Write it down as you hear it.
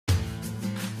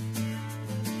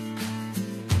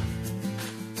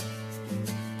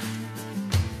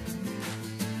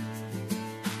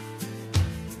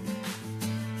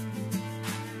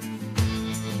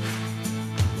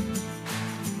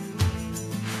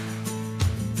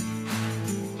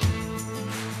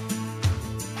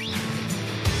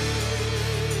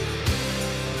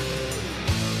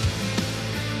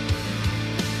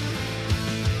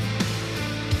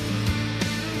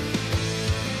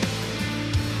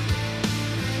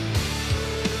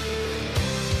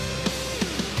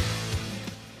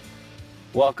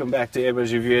Welcome back to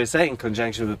AirbrosreviewSA in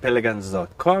conjunction with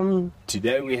pelletguns.com.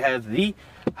 Today we have the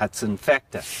Hatsan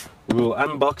Factor. We will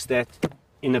unbox that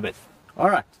in a bit.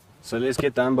 Alright, so let's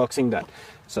get the unboxing done.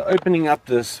 So opening up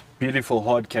this beautiful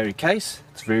hard carry case,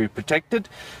 it's very protected.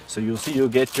 So you'll see you'll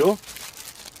get your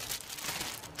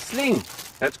sling.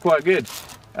 That's quite good.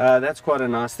 That's quite a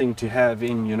nice thing to have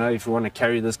in, you know, if you want to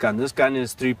carry this gun. This gun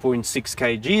is 3.6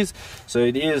 kgs,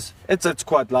 so it's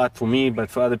quite light for me, but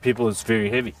for other people it's very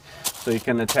heavy. So you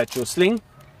can attach your sling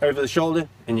over the shoulder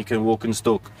and you can walk and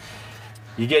stalk.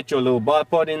 You get your little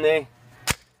bipod in there,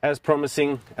 as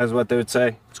promising as what they would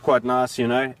say. It's quite nice, you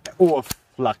know, or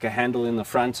like a handle in the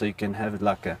front, so you can have it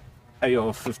like a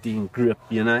AR-15 grip,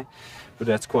 you know, but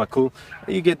that's quite cool.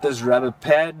 You get this rubber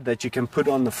pad that you can put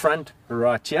on the front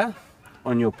right here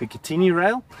on your Picatinny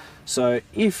rail. So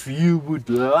if you would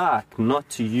like not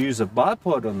to use a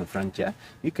bipod on the front here,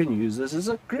 you can use this as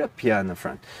a grip here in the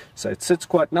front. So it sits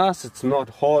quite nice, it's not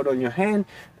hard on your hand,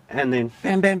 and then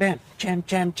bam bam bam, jam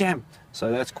jam jam.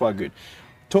 So that's quite good.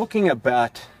 Talking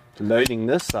about loading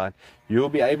this side, you'll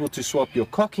be able to swap your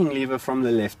cocking lever from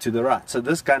the left to the right. So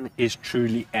this gun is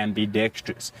truly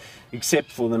ambidextrous,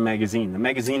 except for the magazine. The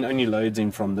magazine only loads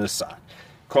in from this side,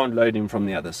 can't load in from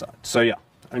the other side. So yeah,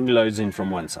 only loads in from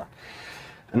one side.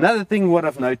 Another thing what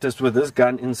I've noticed with this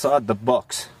gun inside the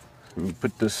box, let me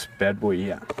put this bad boy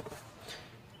here,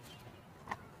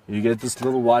 you get this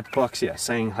little white box here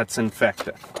saying Hatsan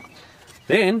Factor.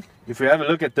 Then if we have a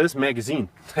look at this magazine,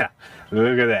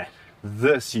 look at that,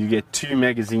 this, you get two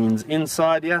magazines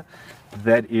inside here.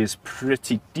 That is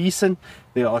pretty decent.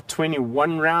 There are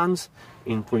 21 rounds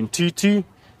in .22.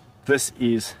 This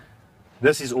is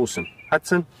awesome.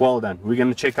 Hatsan, well done. We're going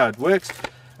to check how it works.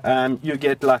 You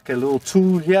get like a little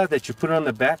tool here that you put on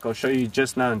the back. I'll show you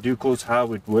just now in due course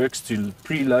how it works to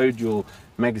preload your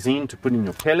magazine to put in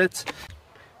your pellets.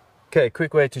 Okay,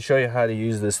 quick way to show you how to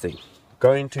use this thing.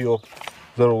 Go into your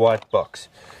little white box.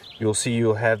 You'll see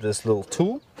you'll have this little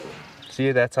tool.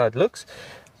 See, that's how it looks.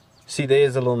 See,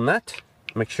 there's a little nut.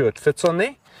 Make sure it fits on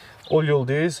there. All you'll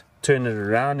do is turn it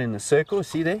around in a circle.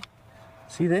 See there?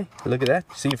 See there? Look at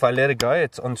that. See, if I let it go,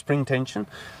 it's on spring tension.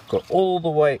 Go all the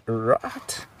way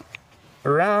right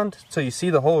around, so you see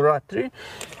the hole right through.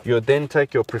 You'll then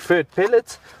take your preferred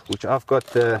pellets, which I've got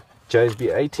the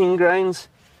JSB 18 grains.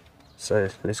 So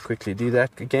let's quickly do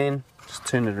that again. Just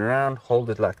turn it around, hold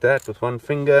it like that with one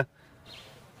finger.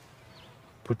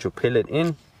 Put your pellet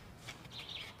in.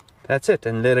 That's it,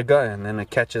 and let it go, and then it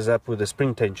catches up with the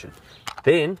spring tension.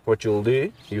 Then what you'll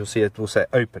do, you'll see it will say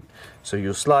open. So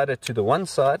you'll slide it to the one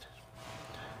side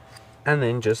and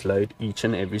then just load each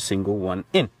and every single one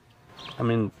in. I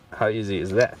mean, how easy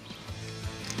is that?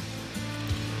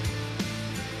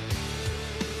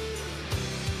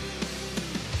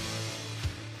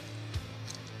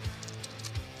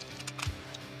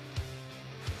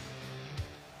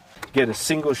 Get a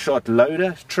single shot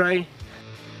loader tray.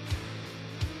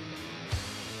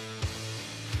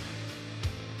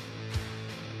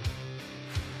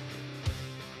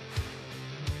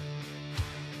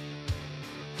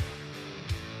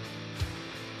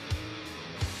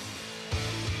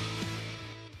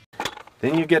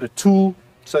 Then you get a tool.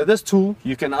 So this tool,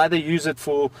 you can either use it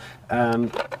for,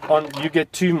 you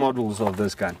get two models of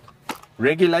this gun,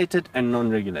 regulated and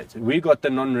non-regulated. We got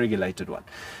the non-regulated one.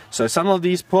 So some of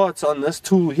these parts on this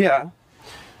tool here,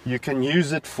 you can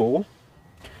use it for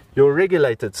your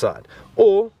regulated side.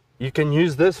 Or you can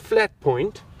use this flat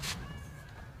point.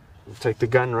 Take the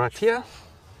gun right here.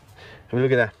 Have a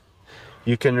look at that.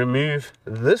 You can remove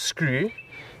this screw,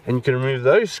 and you can remove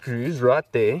those screws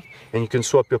right there, and you can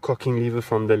swap your cocking lever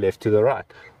from the left to the right.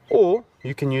 Or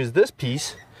you can use this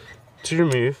piece to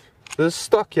remove this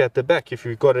stock here at the back if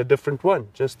you've got a different one,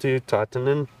 just to tighten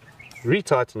and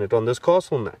retighten it on this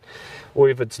castle nut. Or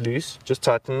if it's loose, just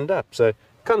tighten it up. So it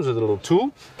comes with a little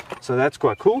tool, so that's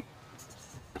quite cool.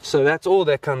 So that's all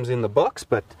that comes in the box.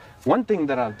 But one thing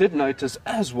that I did notice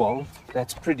as well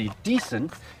that's pretty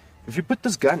decent, if you put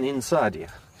this gun inside here,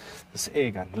 this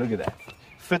air gun, look at that,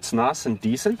 fits nice and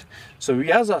decent. So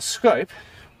here's our scope.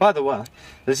 By the way,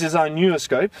 this is our newer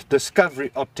scope,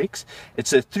 Discovery Optics.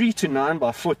 It's a 3:9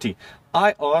 by 40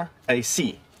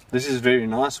 AOAC. This is a very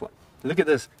nice one. Look at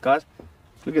this, guys.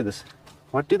 Look at this.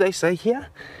 What do they say here?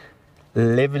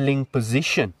 Leveling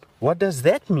position. What does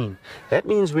that mean? That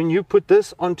means when you put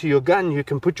this onto your gun, you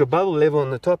can put your bubble level on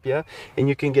the top here, and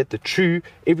you can get the true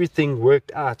everything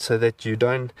worked out so that you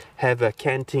don't have a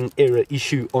canting error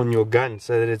issue on your gun,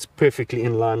 so that it's perfectly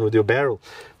in line with your barrel.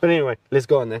 But anyway, let's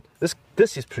go on that.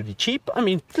 This is pretty cheap. I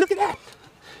mean, look at that.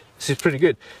 This is pretty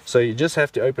good. So you just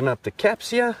have to open up the caps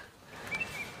here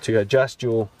to adjust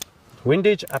your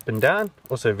windage up and down,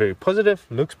 also very positive,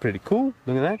 looks pretty cool.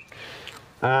 Look at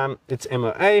that. It's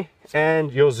MOA,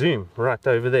 and your zoom right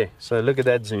over there. So look at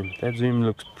that zoom. That zoom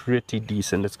looks pretty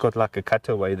decent. It's got like a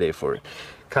cutaway there for it.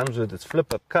 Comes with its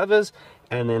flip up covers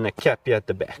and then a cap here at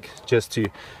the back just to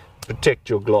protect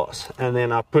your glass. And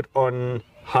then I put on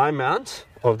high mount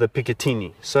of the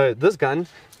Picatinny. So this gun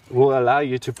will allow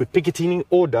you to put Picatinny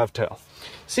or dovetail.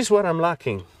 This is what I'm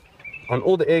liking. On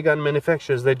all the airgun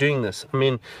manufacturers, they're doing this. I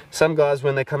mean, some guys,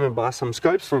 when they come and buy some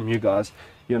scopes from you guys,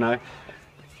 you know,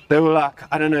 they were like,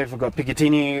 I don't know if I've got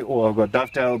Picatinny or I've got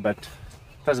dovetail, but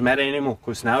it doesn't matter anymore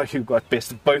because now you've got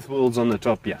best of both worlds on the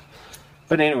top here.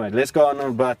 But anyway, let's go on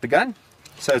about the gun.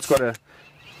 So it's got a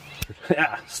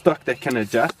stock that can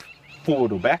adjust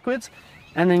forward or backwards,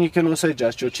 and then you can also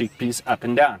adjust your cheek piece up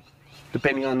and down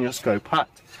depending on your scope height.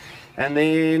 And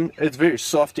then it's very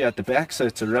soft here at the back, so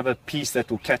it's a rubber piece that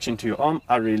will catch into your arm.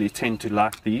 I really tend to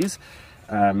like these.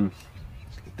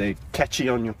 They're catchy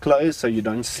on your clothes so you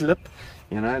don't slip,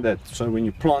 you know, that, so when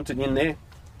you plant it in there,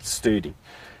 it's sturdy.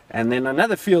 And then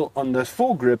another feel on the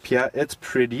foregrip here, it's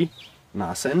pretty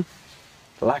nice and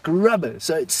like rubber,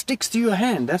 so it sticks to your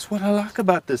hand. That's what I like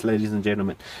about this, ladies and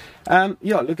gentlemen.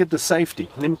 Yeah, look at the safety.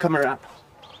 Let me come around.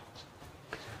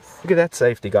 Look at that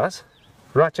safety, guys.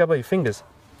 Right here by your fingers.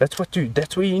 That's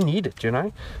where you need it, you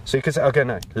know. So you can say, okay,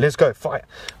 no, let's go, fire.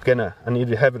 Okay, no, I need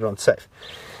to have it on safe.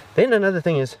 Then another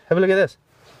thing is, have a look at this.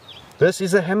 This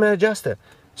is a hammer adjuster.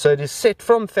 So it is set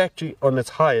from factory on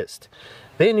its highest.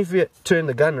 Then if you turn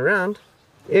the gun around,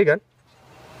 air gun,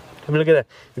 have a look at that.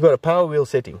 You've got a power wheel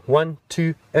setting, 1,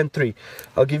 2, and 3.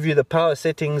 I'll give you the power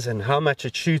settings and how much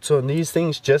it shoots on these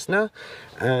things just now.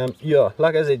 Yeah,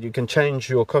 like I said, you can change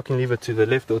your cocking lever to the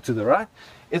left or to the right.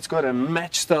 It's got a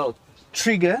match style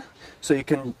trigger, so you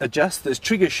can adjust this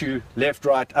trigger shoe left,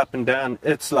 right, up and down.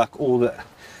 It's like all the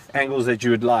angles that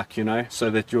you would like, you know, so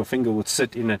that your finger would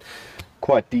sit in it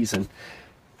quite decent.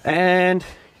 And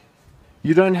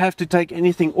you don't have to take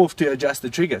anything off to adjust the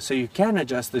trigger, so you can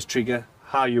adjust this trigger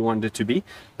how you want it to be,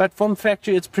 but from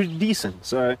factory it's pretty decent.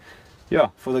 So yeah,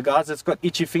 for the guys that's got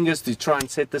itchy fingers to try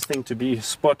and set this thing to be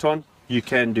spot on, you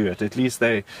can do it. At least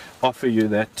they offer you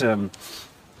that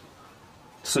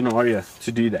scenario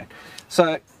to do that.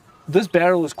 So this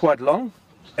barrel is quite long,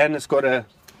 and it's got a,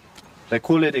 they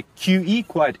call it a QE,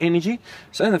 quiet energy.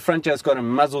 So in the front here it's got a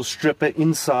muzzle stripper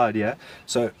inside here,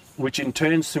 so which in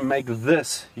turns to make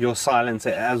this your silencer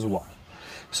as well.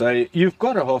 So you've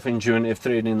got a 1/2 inch F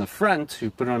thread in the front. You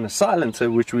put on a silencer,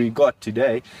 which we got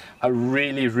today. I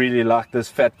really like this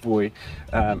fat boy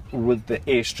with the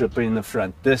air stripper in the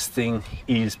front. This thing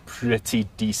is pretty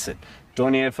decent.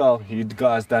 Johnny FL, you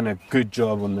guys done a good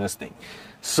job on this thing.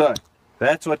 So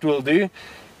that's what we'll do.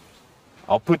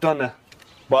 I'll put on a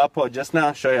bipod just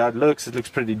now, show you how it looks. It looks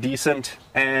pretty decent.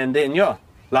 And then yeah,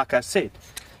 like I said,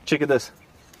 check this.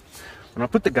 When I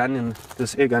put the gun in,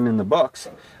 this air gun in the box,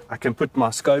 I can put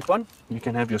my scope on. You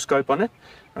can have your scope on it.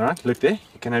 Alright, look there.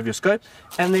 You can have your scope.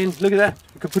 And then look at that.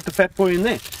 You can put the fat boy in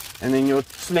there. And then your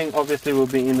sling obviously will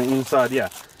be in the inside here.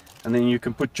 And then you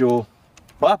can put your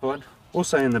bipod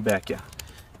also in the back here.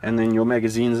 And then your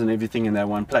magazines and everything in that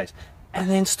one place. And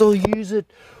then still use it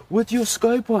with your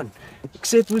scope on.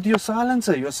 Except with your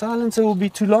silencer. Your silencer will be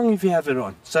too long if you have it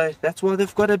on. So that's why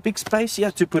they've got a big space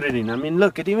here to put it in. I mean,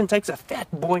 look, it even takes a fat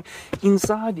boy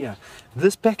inside here.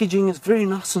 This packaging is very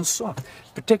nice and soft.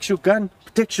 Protects your gun,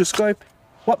 protects your scope.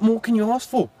 What more can you ask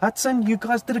for? Hatsan, you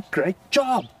guys did a great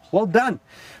job. Well done.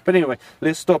 But anyway,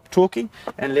 let's stop talking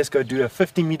and let's go do a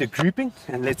 50-meter grouping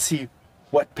and let's see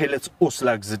what pellets or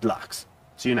slugs it likes.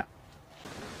 See you now.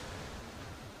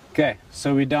 Okay,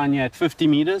 so we're down here at 50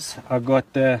 meters. I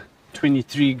got the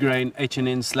 23 grain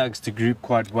H&N slugs to group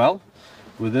quite well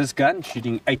with this gun,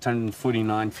 shooting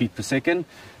 849 feet per second.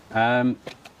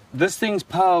 This thing's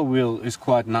power wheel is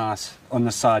quite nice on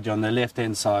the side, on the left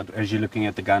hand side, as you're looking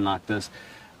at the gun like this.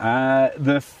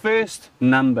 The first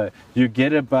number, you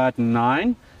get about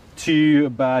 9 to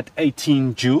about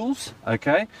 18 joules,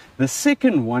 okay? The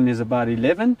second one is about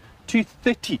 11 to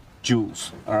 30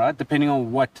 joules, all right, depending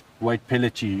on what weight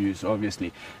pellet you use,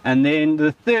 obviously. And then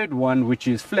the third one, which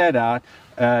is flat out,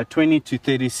 20 to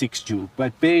 36 joules.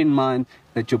 But bear in mind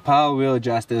that your power wheel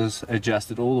adjuster is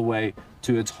adjusted all the way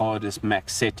to its hardest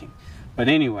max setting. But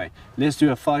anyway, let's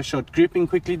do a 5-shot grouping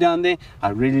quickly down there. I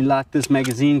really like this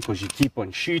magazine because you keep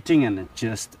on shooting and it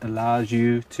just allows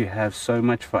you to have so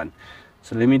much fun.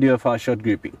 So let me do a 5-shot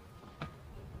grouping.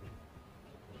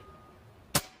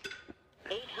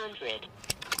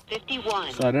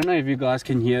 51. So I don't know if you guys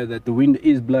can hear that the wind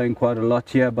is blowing quite a lot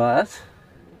here by us.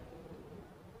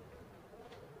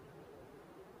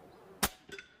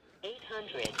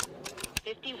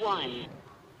 851.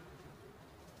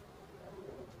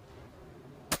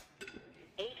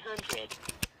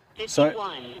 So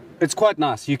it's quite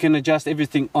nice. You can adjust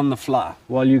everything on the fly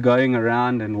while you're going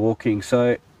around and walking.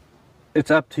 So it's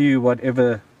up to you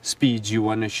whatever speeds you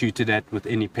want to shoot it at with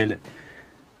any pellet.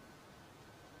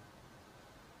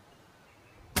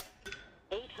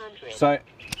 800. So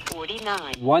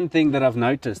 49. one thing that I've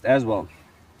noticed as well,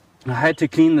 I had to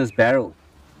clean this barrel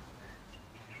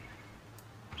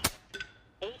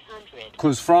 800.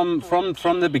 because from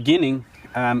the beginning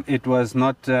it was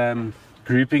not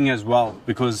grouping as well,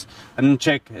 because I didn't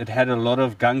check. It had a lot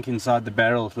of gunk inside the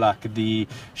barrel, like the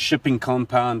shipping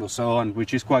compound or so on,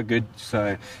 which is quite good.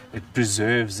 So it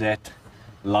preserves that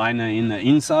liner in the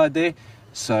inside there,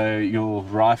 so you're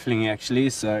rifling actually.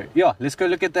 So yeah, let's go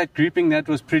look at that grouping. That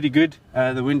was pretty good.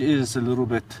 The wind is a little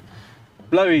bit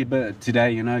blowy but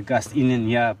today, you know, gust in and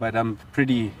yeah, but I'm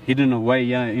pretty hidden away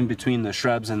here in between the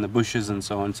shrubs and the bushes and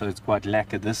so on, so it's quite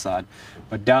lacquer this side,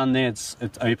 but down there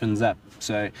it opens up.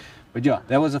 So but yeah,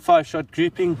 that was a 5-shot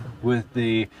grouping with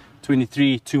the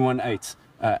 23 218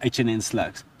 H&N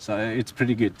slugs, so it's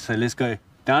pretty good. So let's go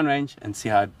downrange and see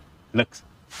how it looks.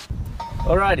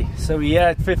 Alrighty, so we're here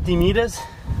at 50 meters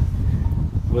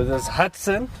with this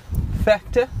Hatsan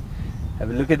factor. Have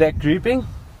a look at that grouping.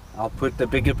 I'll put the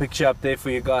bigger picture up there for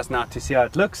you guys now to see how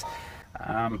it looks,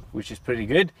 which is pretty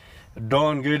good.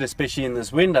 Darn good, especially in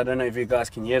this wind. I don't know if you guys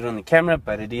can hear it on the camera,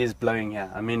 but it is blowing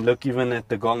here. I mean, look, even at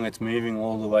the gong, it's moving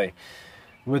all the way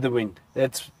with the wind.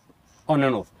 It's on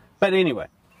and off. But anyway,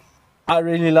 I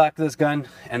really like this gun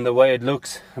and the way it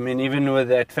looks. I mean, even with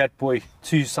that Fat Boy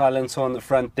 2 silencer on the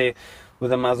front there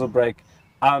with a muzzle brake,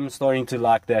 I'm starting to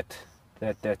like that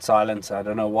silencer. I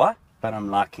don't know why, but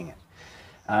I'm liking it.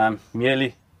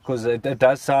 Merely because it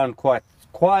does sound quite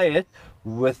quiet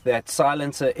with that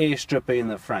silencer air stripper in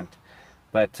the front.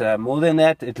 But more than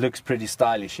that, it looks pretty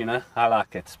stylish, you know. I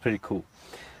like it. It's pretty cool.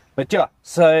 But yeah,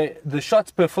 so the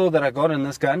shots per fill that I got in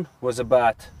this gun was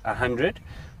about 100.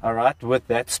 Alright, with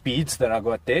that speeds that I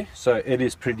got there. So it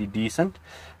is pretty decent.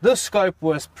 The scope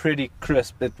was pretty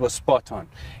crisp. It was spot on.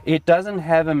 It doesn't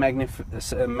have a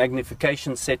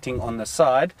magnification setting on the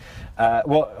side.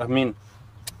 Well, I mean,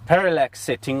 parallax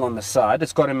setting on the side.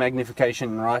 It's got a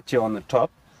magnification right here on the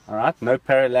top. Alright, no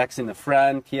parallax in the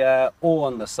front here or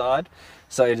on the side.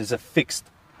 So it is a fixed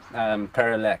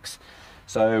parallax.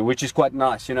 So, which is quite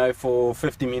nice, you know, for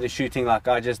 50 meter shooting like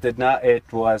I just did now. It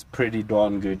was pretty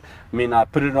darn good. I mean, I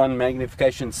put it on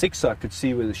magnification 6 so I could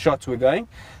see where the shots were going.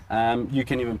 You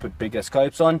can even put bigger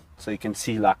scopes on so you can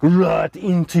see like right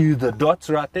into the dots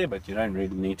right there, but you don't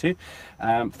really need to.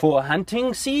 For a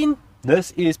hunting scene,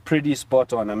 this is pretty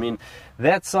spot on. I mean,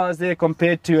 that size there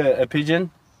compared to a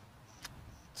pigeon,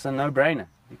 it's a no-brainer.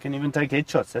 You can even take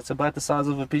headshots. That's about the size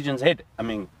of a pigeon's head. I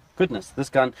mean, goodness, this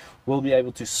gun will be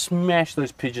able to smash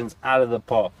those pigeons out of the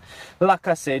park. Like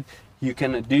I said, you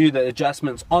can do the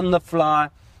adjustments on the fly,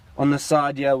 on the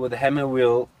side here with the hammer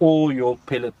wheel, or your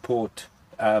pellet port,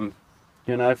 you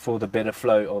know, for the better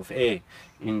flow of air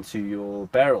into your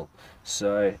barrel.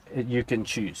 So you can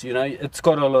choose, you know, it's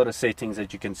got a lot of settings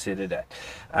that you can set it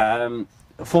at.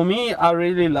 For me, I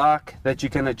really like that you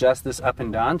can adjust this up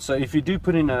and down. So if you do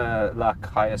put in a like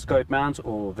higher scope mounts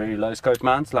or very low scope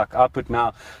mounts, like I put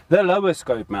now the lower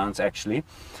scope mounts actually,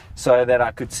 so that I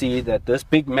could see that this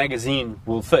big magazine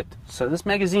will fit. So this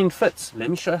magazine fits. Let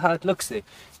me show you how it looks there.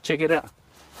 Check it out.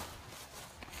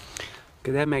 Look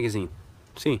at that magazine.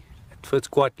 See, it fits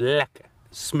quite lacquer,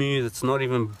 smooth. It's not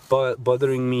even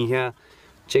bothering me here.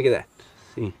 Check it out.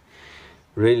 See,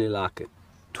 really like it.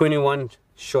 21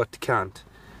 shot count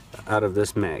out of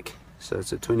this mag, so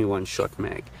it's a 21 shot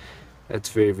mag. That's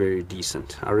very, very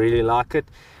decent. I really like it.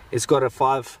 It's got a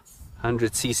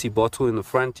 500cc bottle in the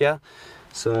front here,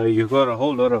 so you've got a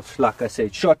whole lot of, like I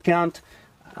said, shot count.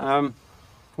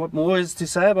 What more is to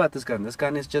say about this gun? This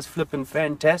gun is just flipping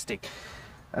fantastic.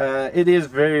 It is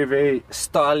very, very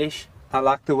stylish. I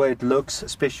like the way it looks,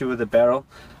 especially with the barrel,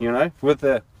 you know, with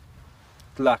the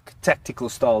like tactical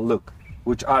style look,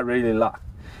 which I really like.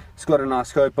 It's got a nice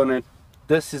scope on it.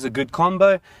 This is a good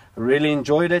combo. I really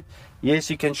enjoyed it. Yes,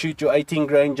 you can shoot your 18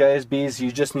 grain JSBs. You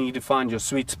just need to find your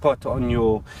sweet spot on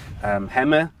your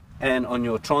hammer and on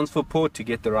your transfer port to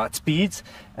get the right speeds.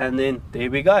 And then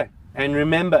there we go. And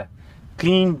remember,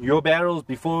 clean your barrels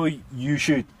before you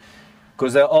shoot,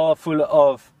 because they are full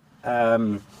of,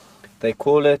 they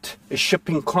call it a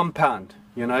shipping compound,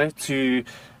 you know, to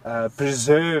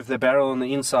preserve the barrel on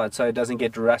the inside so it doesn't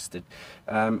get rusted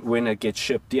when it gets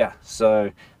shipped. Yeah,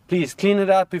 so please clean it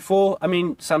out before. I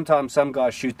mean, sometimes some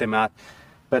guys shoot them out,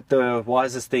 but the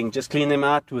wisest thing, just clean them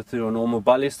out with your normal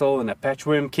ballistol and a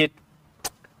patchworm kit.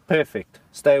 Perfect.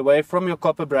 Stay away from your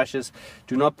copper brushes.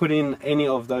 Do not put in any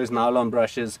of those nylon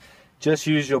brushes. Just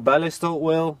use your ballistol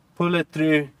oil, pull it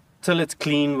through till it's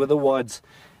clean with the wads,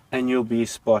 and you'll be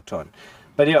spot on.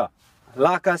 But yeah,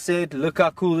 like I said, look how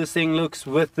cool this thing looks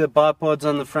with the bipods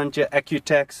on the front here,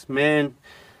 Accutax, man,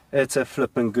 it's a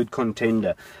flipping good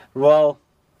contender. Well,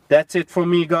 that's it for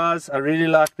me, guys. I really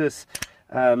like this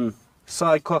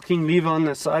side cocking lever on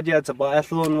the side here. It's a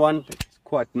biathlon one, it's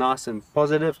quite nice and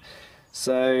positive.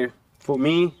 So for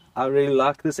me, I really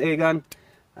like this air gun.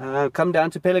 Come down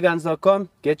to pelletguns.com,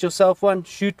 get yourself one,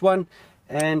 shoot one,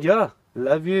 and yeah,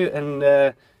 love you,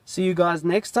 and see you guys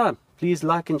next time. Please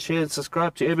like and share and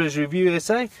subscribe to Airbros Review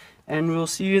SA, and we'll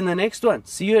see you in the next one.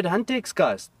 See you at Huntex,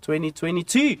 guys,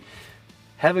 2022.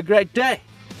 Have a great day.